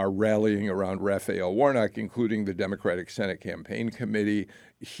are rallying around Raphael Warnock, including the Democratic Senate Campaign Committee.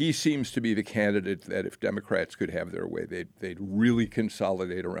 He seems to be the candidate that if Democrats could have their way, they'd really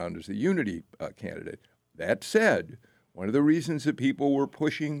consolidate around as the unity candidate. That said, one of the reasons that people were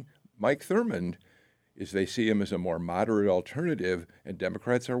pushing Mike Thurmond is they see him as a more moderate alternative, and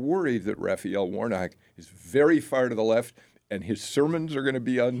Democrats are worried that Raphael Warnock is very far to the left, and his sermons are going to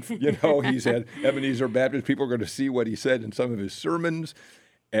be he's at Ebenezer Baptist. People are going to see what he said in some of his sermons,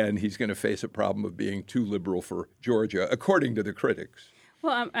 and he's going to face a problem of being too liberal for Georgia, according to the critics.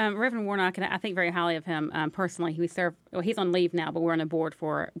 Well, Reverend Warnock, and I think very highly of him personally. He's on leave now, but we're on a board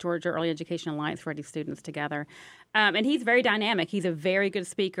for Georgia Early Education Alliance for Ready Students together. And he's very dynamic. He's a very good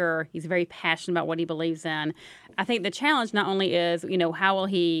speaker. He's very passionate about what he believes in. I think the challenge not only is, how will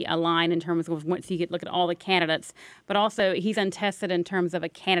he align in terms of once you look at all the candidates, but also he's untested in terms of a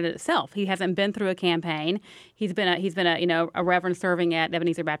candidate itself. He hasn't been through a campaign. He's been a reverend serving at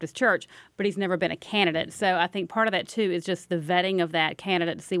Ebenezer Baptist Church, but he's never been a candidate. So I think part of that too is just the vetting of that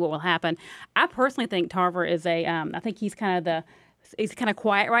candidate to see what will happen. I personally think Tarver is I think he's kind of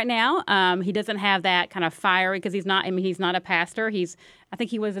quiet right now. He doesn't have that kind of fiery because he's not a pastor. I think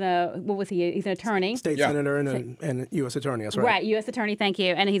he was he's an attorney. State senator and U.S. attorney, that's right. Right, U.S. attorney, thank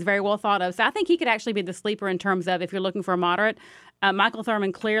you. And he's very well thought of. So I think he could actually be the sleeper in terms of if you're looking for a moderate. Michael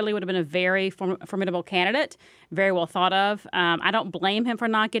Thurmond clearly would have been a very formidable candidate, very well thought of. I don't blame him for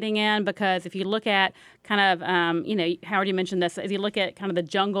not getting in because if you look at kind of, Howard, you mentioned this, if you look at kind of the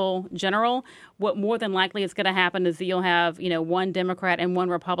jungle general, what more than likely is going to happen is that you'll have, one Democrat and one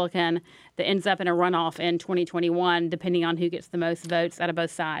Republican that ends up in a runoff in 2021, depending on who gets the most votes out of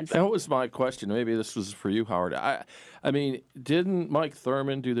both sides. That was my question. Maybe this was for you, Howard. I mean, didn't Mike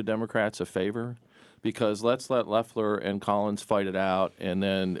Thurmond do the Democrats a favor? Because let's let Loeffler and Collins fight it out, and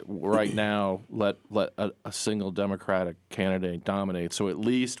then right now let a single Democratic candidate dominate. So at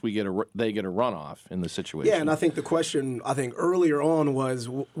least they get a runoff in the situation. Yeah, and I think the question earlier on was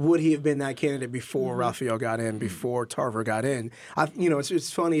would he have been that candidate before Raphael got in, before Tarver got in?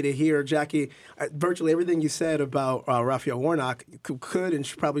 It's funny to hear, Jackie, virtually everything you said about Raphael Warnock could and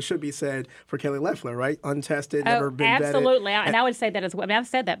probably should be said for Kelly Loeffler, right? Untested, never been vetted. Absolutely, and I would say that as well. I've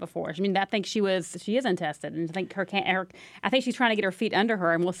said that before. I mean, I think she is untested, and I think I think she's trying to get her feet under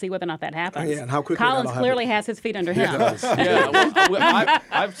her, and we'll see whether or not that happens. Yeah, and how quickly Collins clearly has his feet under him.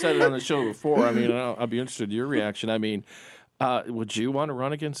 I've said it on the show before. I mean, I'll be interested in your reaction. I mean, would you want to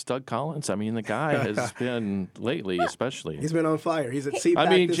run against Doug Collins? I mean, the guy has been lately, especially. He's been on fire. He's at CPAC. I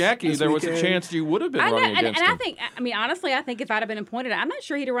mean, Jackie, there was a chance you would have been running against him. Honestly, I think if I'd have been appointed, I'm not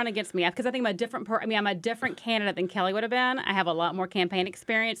sure he'd have run against me because I think I'm a different candidate than Kelly would have been. I have a lot more campaign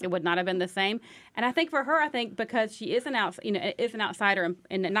experience. It would not have been the same. And I think for her, because she is an outsider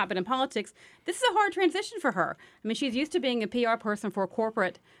and not been in politics, this is a hard transition for her. I mean, she's used to being a PR person for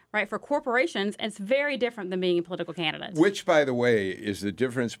for corporations, and it's very different than being a political candidate. Which, by the way, is the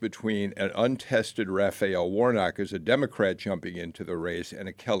difference between an untested Raphael Warnock as a Democrat jumping into the race and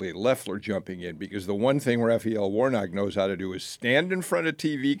a Kelly Loeffler jumping in. Because the one thing Raphael Warnock knows how to do is stand in front of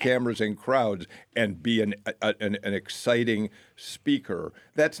TV cameras and crowds and be an exciting speaker.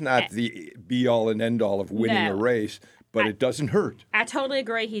 That's not the be-all and end-all of winning a race. But it doesn't hurt. I totally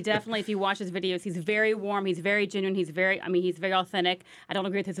agree. He definitely, if you watch his videos, he's very warm. He's very genuine. He's very authentic. I don't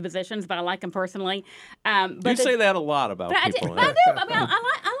agree with his positions, but I like him personally. You say that a lot about people. I do. I mean,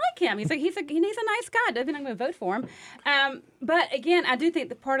 I like him. He's a nice guy. I'm going to vote for him. But again, I do think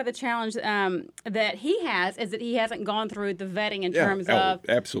that part of the challenge that he has is that he hasn't gone through the vetting in terms of.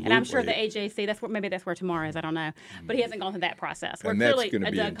 Absolutely. And I'm sure the AJC. That's where Tamar is. I don't know, but he hasn't gone through that process. Where and clearly that's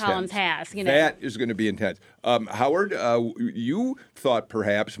Doug intense. Collins has. That is going to be intense. Howard. You thought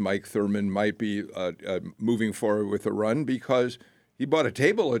perhaps Mike Thurmond might be moving forward with a run because he bought a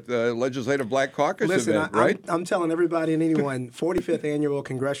table at the Legislative Black Caucus event, right? I'm telling everybody and anyone, 45th annual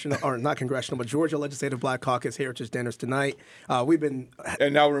Georgia Legislative Black Caucus Heritage Dinners tonight. And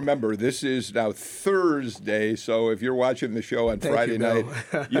now remember, this is now Thursday, so if you're watching the show on Friday night,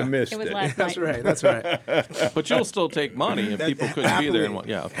 you missed it. That's right. That's right. But you'll still take money if people couldn't be there.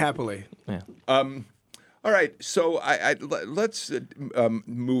 Happily. Yeah. All right, so let's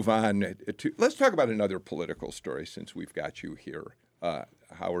move on to let's talk about another political story since we've got you here,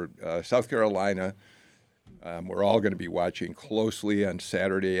 Howard. South Carolina, we're all going to be watching closely on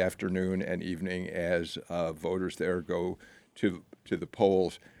Saturday afternoon and evening as voters there go to the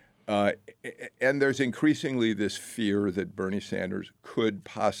polls, and there's increasingly this fear that Bernie Sanders could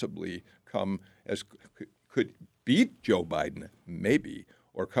possibly could beat Joe Biden, maybe,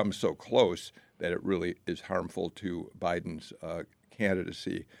 or come so close that it really is harmful to Biden's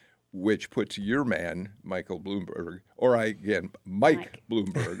candidacy, which puts your man, Michael Bloomberg, or Mike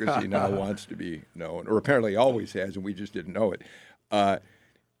Bloomberg, as he now wants to be known, or apparently always has, and we just didn't know it,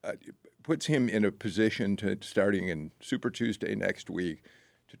 puts him in a position to, starting in Super Tuesday next week,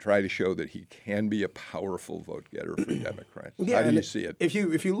 to try to show that he can be a powerful vote getter for Democrats. How do you see it? If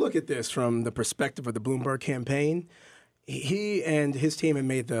you look at this from the perspective of the Bloomberg campaign, he and his team have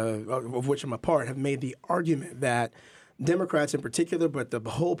made of which I'm a part, have made the argument that Democrats in particular, but the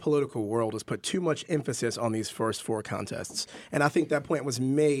whole political world has put too much emphasis on these first four contests. And I think that point was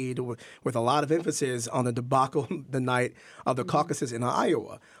made with a lot of emphasis on the debacle the night of the caucuses in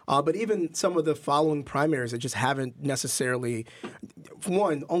Iowa. But even some of the following primaries that just haven't necessarily,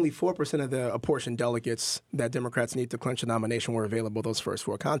 one, only 4% of the apportioned delegates that Democrats need to clinch a nomination were available those first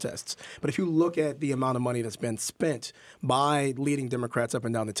four contests. But if you look at the amount of money that's been spent by leading Democrats up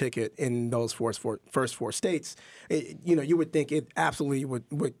and down the ticket in those first four states, you would think it absolutely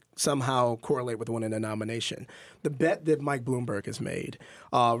would somehow correlate with winning a nomination. The bet that Mike Bloomberg has made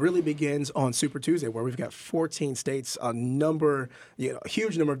really begins on Super Tuesday, where we've got 14 states, a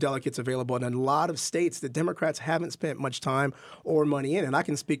huge number of delegates available, and a lot of states that Democrats haven't spent much time or money in. And I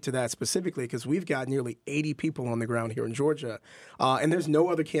can speak to that specifically because we've got nearly 80 people on the ground here in Georgia. And there's no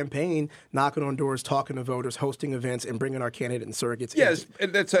other campaign knocking on doors, talking to voters, hosting events, and bringing our candidate and surrogates in. Yes,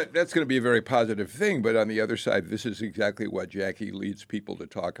 and that's going to be a very positive thing. But on the other side, this is exactly what Jackie leads people to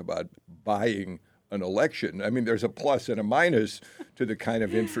talk about, buying an election. I mean, there's a plus and a minus to the kind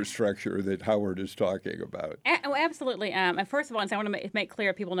of infrastructure that Howard is talking about. Oh, absolutely. First of all, I want to make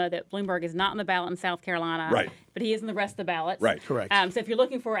clear, people know that Bloomberg is not on the ballot in South Carolina, right, but he is in the rest of the ballots. Right, correct. So if you're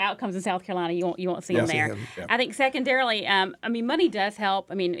looking for outcomes in South Carolina, you won't see him there. Yeah. I think secondarily, money does help.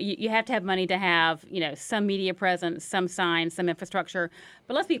 I mean, you have to have money to have, some media presence, some signs, some infrastructure.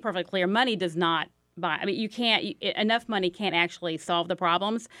 But let's be perfectly clear, money does not buy. I mean, enough money can't actually solve the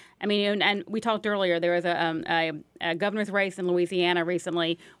problems. I mean, and we talked earlier, there was a governor's race in Louisiana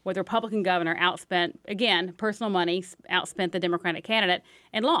recently where the Republican governor outspent the Democratic candidate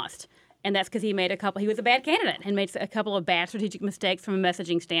and lost. And that's because he was a bad candidate and made a couple of bad strategic mistakes from a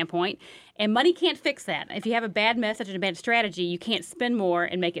messaging standpoint. And money can't fix that. If you have a bad message and a bad strategy, you can't spend more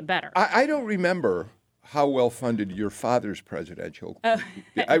and make it better. I don't remember how well funded your father's presidential.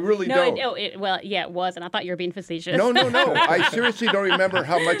 I really don't. It was, and I thought you were being facetious. No. I seriously don't remember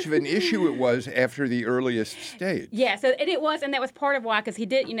how much of an issue it was after the earliest stage. Yeah, so it was, and that was part of why, because he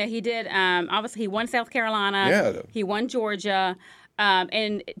did. Obviously he won South Carolina. Yeah. He won Georgia.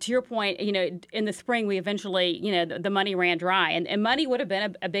 And to your point, in the spring, we eventually, the money ran dry. And money would have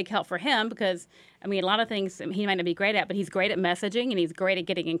been a big help for him because, a lot of things he might not be great at, but he's great at messaging and he's great at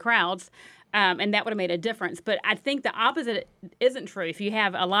getting in crowds. And that would have made a difference. But I think the opposite isn't true. If you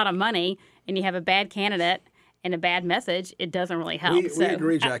have a lot of money and you have a bad candidate and a bad message, it doesn't really help. We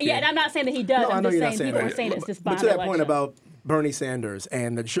agree, Jackie. And I'm not saying that he does. No, I'm just saying people are saying it's just by But to that election. point about Bernie Sanders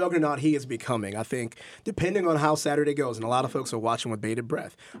and the juggernaut he is becoming, I think, depending on how Saturday goes, and a lot of folks are watching with bated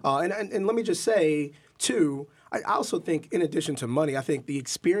breath. And let me just say, too, I also think, in addition to money, I think the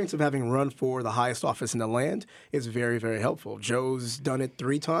experience of having run for the highest office in the land is very, very helpful. Joe's done it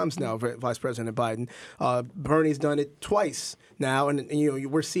 3 times now, Vice President Biden. Bernie's done it twice now, and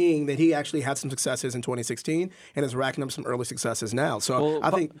we're seeing that he actually had some successes in 2016 and is racking up some early successes now. So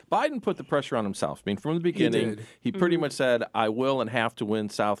I think Biden put the pressure on himself. From the beginning, he pretty much said, "I will and have to win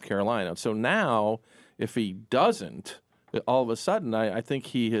South Carolina." So now, if he doesn't, all of a sudden, I think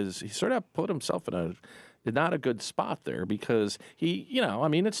he sort of put himself in not a good spot there because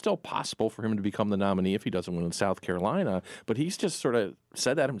it's still possible for him to become the nominee if he doesn't win in South Carolina, but he's just sort of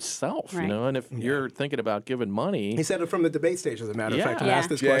said that himself, right. And if you're thinking about giving money. He said it from the debate stage, as a matter of fact, and asked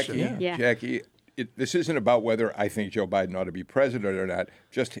this Jackie, question. Jackie, this isn't about whether I think Joe Biden ought to be president or not,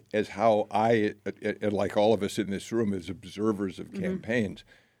 just as how I, like all of us in this room as observers of campaigns,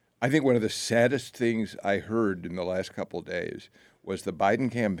 I think one of the saddest things I heard in the last couple of days was the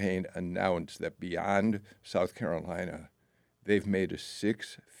Biden campaign announced that beyond South Carolina, they've made a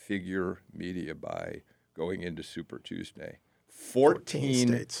 6-figure media buy going into Super Tuesday.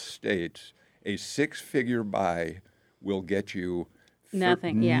 14 states. A 6-figure buy will get you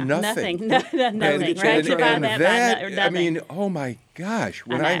Nothing. Yeah. Nothing. Nothing. Nothing. Right. And that, I mean, oh my gosh!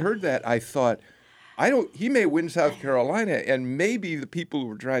 When I heard that, I thought, he may win South Carolina, and maybe the people who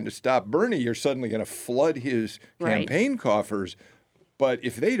were trying to stop Bernie are suddenly going to flood his campaign coffers. But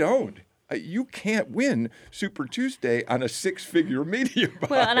if they don't, you can't win Super Tuesday on a 6-figure media buy.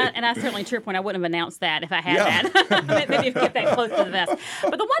 Well, and I certainly, to your point, I wouldn't have announced that if I had that. Maybe get that close to the vest.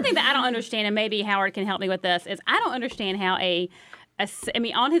 But the one thing that I don't understand, and maybe Howard can help me with this, is I don't understand how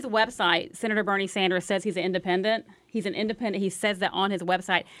on his website, Senator Bernie Sanders says he's an independent. He's an independent. He says that on his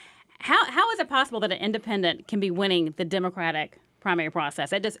website. How is it possible that an independent can be winning the Democratic primary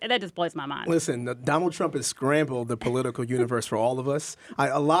process? That just blows my mind. Listen, Donald Trump has scrambled the political universe for all of us.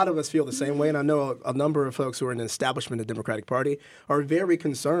 A lot of us feel the same way, and I know a number of folks who are in the establishment of the Democratic Party are very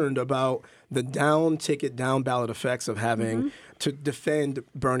concerned about the down-ticket, down-ballot effects of having to defend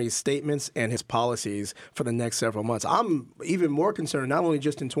Bernie's statements and his policies for the next several months. I'm even more concerned, not only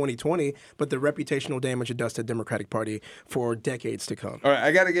just in 2020, but the reputational damage it does to the Democratic Party for decades to come. All right,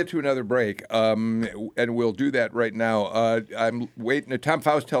 I got to get to another break, and we'll do that right now. I'm waiting. Tom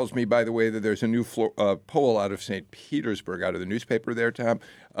Faust tells me, by the way, that there's a new poll out of St. Petersburg, out of the newspaper there, Tom,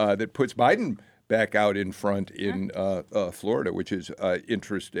 that puts Biden back out in front in Florida, which is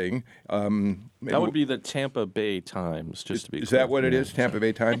interesting. That would be the Tampa Bay Times, just to be clear. Is that what it is, Tampa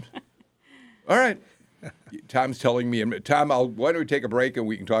Bay Times? All right. Tom's telling me. Tom, why don't we take a break and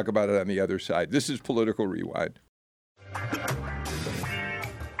we can talk about it on the other side. This is Political Rewind.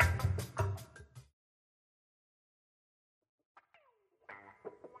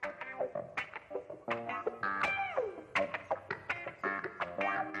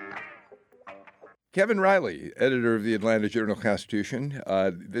 Kevin Riley, editor of the Atlanta Journal-Constitution.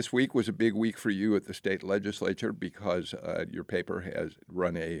 This week was a big week for you at the state legislature because your paper has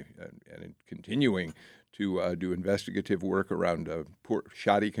run and continuing to do investigative work around poor,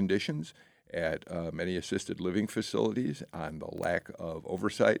 shoddy conditions at many assisted living facilities, on the lack of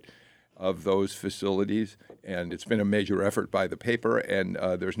oversight of those facilities. And it's been a major effort by the paper, and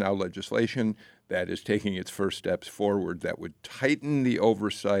there's now legislation that is taking its first steps forward that would tighten the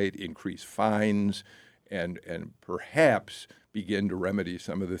oversight, increase fines, and perhaps begin to remedy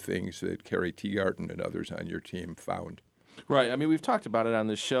some of the things that Kerry Teagarten and others on your team found. Right. I mean, we've talked about it on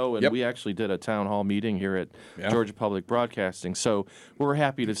this show, and we actually did a town hall meeting here at Georgia Public Broadcasting. So we're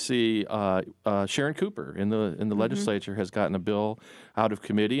happy to see Sharon Cooper in the legislature has gotten a bill out of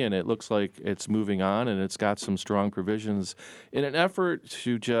committee, and it looks like it's moving on, and it's got some strong provisions in an effort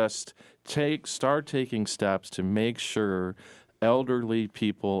to just start taking steps to make sure elderly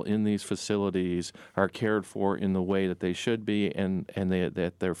people in these facilities are cared for in the way that they should be and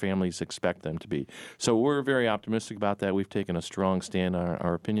that their families expect them to be. So we're very optimistic about that. We've taken a strong stand on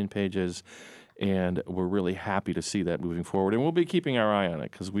our opinion pages, and we're really happy to see that moving forward. And we'll be keeping our eye on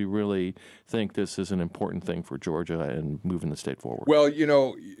it because we really think this is an important thing for Georgia and moving the state forward. Well, you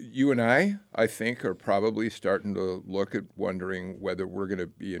know, you and I think, are probably starting to look at wondering whether we're going to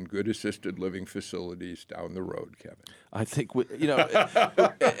be in good assisted living facilities down the road, Kevin. I think,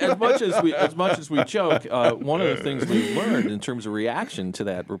 as much as we joke, one of the things we've learned in terms of reaction to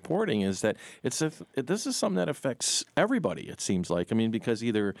that reporting is that this is something that affects everybody, it seems like. I mean, because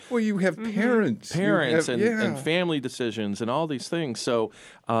either... Well, you have parents and family decisions and all these things. So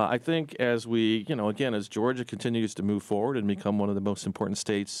I think as we, again, as Georgia continues to move forward and become one of the most important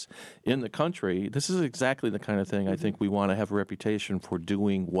states in the country, this is exactly the kind of thing I think we want to have a reputation for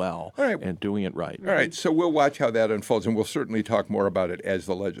doing well and doing it right. All right, so we'll watch how that unfolds, and we'll certainly talk more about it as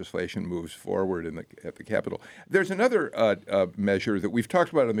the legislation moves forward at the Capitol. There's another measure that we've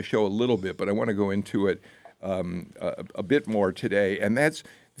talked about on the show a little bit, but I want to go into it a bit more today, and that's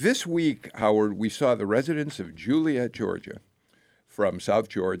this week, Howard, we saw the residents of Juliet, Georgia, from South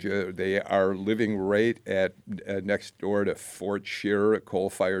Georgia. They are living right at next door to Fort Scherer, a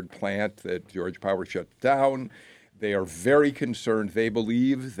coal-fired plant that Georgia Power shut down. They are very concerned. They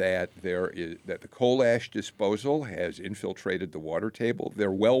believe that that the coal ash disposal has infiltrated the water table.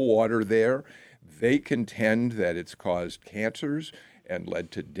 Their well water there, they contend that it's caused cancers and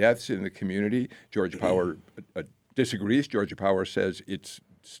led to deaths in the community. Georgia Power disagrees. Georgia Power says its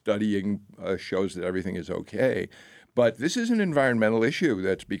studying shows that everything is okay. But this is an environmental issue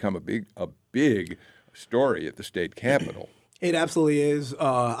that's become a big story at the state capitol. It absolutely is.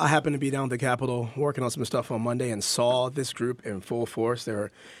 I happened to be down at the Capitol working on some stuff on Monday and saw this group in full force. There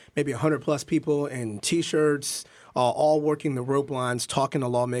were maybe 100 plus people in T-shirts, all working the rope lines, talking to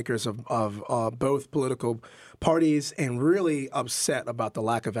lawmakers of both political parties, and really upset about the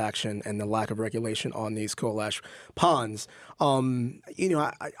lack of action and the lack of regulation on these coal ash ponds. I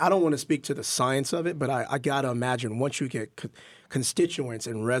don't want to speak to the science of it, but I got to imagine once you get constituents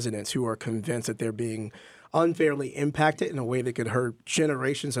and residents who are convinced that they're being unfairly impacted in a way that could hurt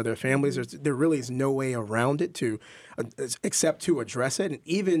generations of their families, there really is no way around it except to address it. And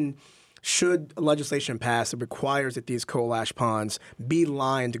even should legislation pass that requires that these coal ash ponds be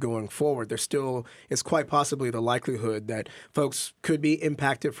lined going forward, there still is quite possibly the likelihood that folks could be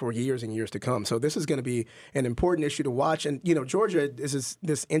impacted for years and years to come. So this is going to be an important issue to watch. And, Georgia is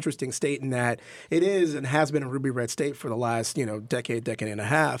this interesting state in that it is and has been a ruby red state for the last, decade and a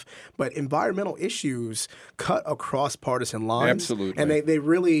half. But environmental issues cut across partisan lines. Absolutely. And they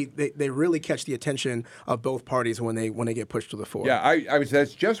really catch the attention of both parties when they get pushed to the fore. Yeah,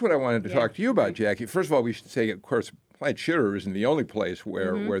 that's just what I wanted to talk to you about, Jackie. First of all, we should say, of course, Plant Shitter isn't the only place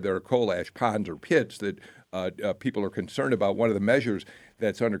where there are coal ash ponds or pits that people are concerned about. One of the measures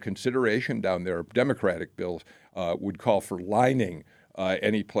that's under consideration down there, Democratic bills, would call for lining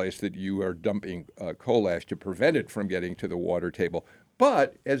any place that you are dumping coal ash to prevent it from getting to the water table.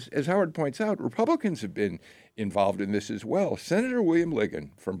 But as Howard points out, Republicans have been involved in this as well. Senator William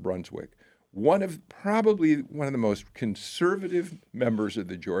Ligon from Brunswick, probably one of the most conservative members of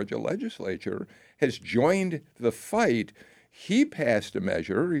the Georgia legislature, has joined the fight. He passed a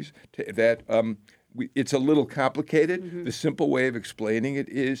measure that it's a little complicated. The simple way of explaining it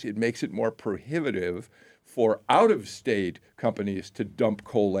is it makes it more prohibitive for out-of-state companies to dump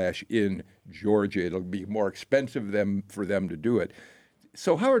coal ash in Georgia. It'll be more expensive for them to do it.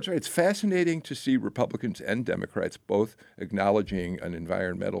 So Howard's right. It's fascinating to see Republicans and Democrats both acknowledging an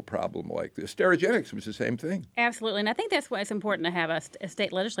environmental problem like this. Sterigenics was the same thing. Absolutely. And I think that's why it's important to have a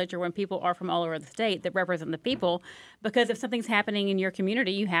state legislature when people are from all over the state that represent the people, because if something's happening in your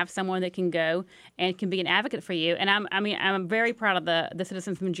community, you have someone that can go and can be an advocate for you. And I'm very proud of the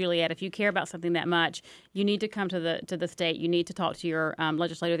citizens from Juliet. If you care about something that much, you need to come to the state. You need to talk to your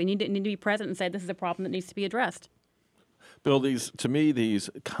legislator. They need to be present and say this is a problem that needs to be addressed. Bill, these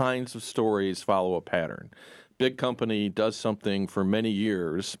kinds of stories follow a pattern. Big company does something for many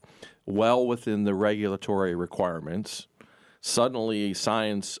years well within the regulatory requirements. Suddenly,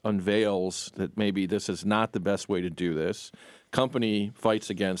 science unveils that maybe this is not the best way to do this. Company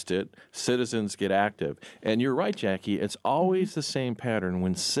fights against it. Citizens get active. And you're right, Jackie, it's always the same pattern.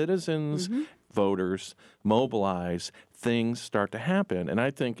 When citizens, voters mobilize, things start to happen. And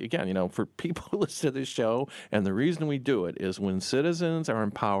I think, again, for people who listen to this show, and the reason we do it is when citizens are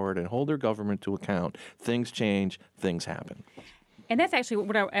empowered and hold their government to account, things change, things happen. And that's actually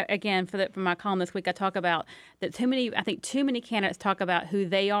what for my column this week, I talk about that too many candidates talk about who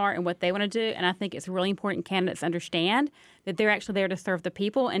they are and what they want to do. And I think it's really important candidates understand that they're actually there to serve the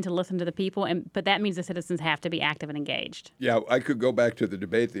people and to listen to the people. But that means the citizens have to be active and engaged. Yeah, I could go back to the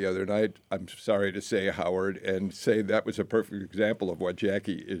debate the other night, I'm sorry to say, Howard, and say that was a perfect example of what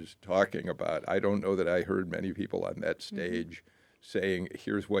Jackie is talking about. I don't know that I heard many people on that stage saying,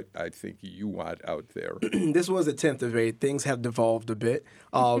 here's what I think you want out there. This was a 10th debate. Things have devolved a bit.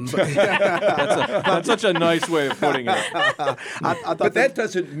 That's such a nice way of putting it. But that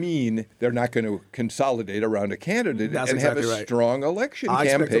doesn't mean they're not going to consolidate around a candidate and exactly have a strong election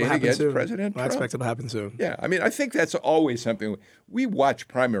campaign against President Trump. I expect it to happen soon. Yeah, I think that's always something. We watch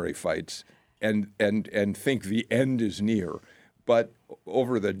primary fights and think the end is near. But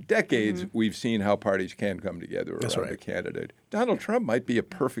over the decades, we've seen how parties can come together around a candidate. Donald Trump might be a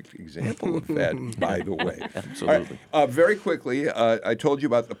perfect example of that, by the way. Absolutely. Right, very quickly, I told you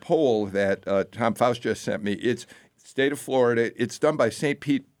about the poll that Tom Faust just sent me. It's state of Florida. It's done by St.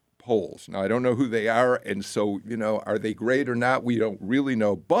 Pete Polls. Now, I don't know who they are, and so, are they great or not? We don't really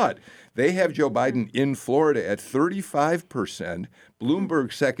know. But they have Joe Biden in Florida at 35%,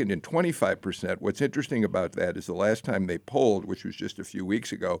 Bloomberg second at 25%. What's interesting about that is the last time they polled, which was just a few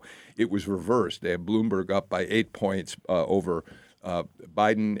weeks ago, it was reversed. They had Bloomberg up by 8 points over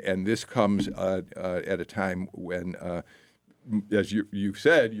Biden, and this comes at a time when as you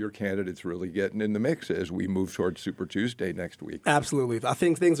said, your candidate's really getting in the mix as we move towards Super Tuesday next week. Absolutely. I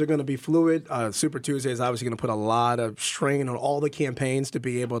think things are going to be fluid. Super Tuesday is obviously going to put a lot of strain on all the campaigns to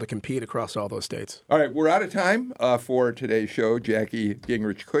be able to compete across all those states. All right, we're out of time for today's show. Jackie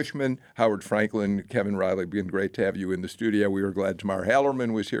Gingrich-Cushman, Howard Franklin, Kevin Riley, been great to have you in the studio. We were glad Tamar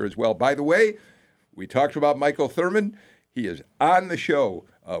Hallerman was here as well. By the way, we talked about Michael Thurmond. He is on the show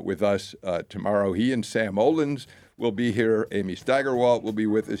with us tomorrow. He and Sam Olens will be here. Amy Steigerwalt will be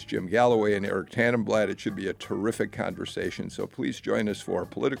with us, Jim Galloway and Eric Tannenblatt. It should be a terrific conversation. So please join us for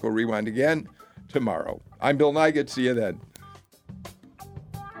Political Rewind again tomorrow. I'm Bill Nigut. See you then.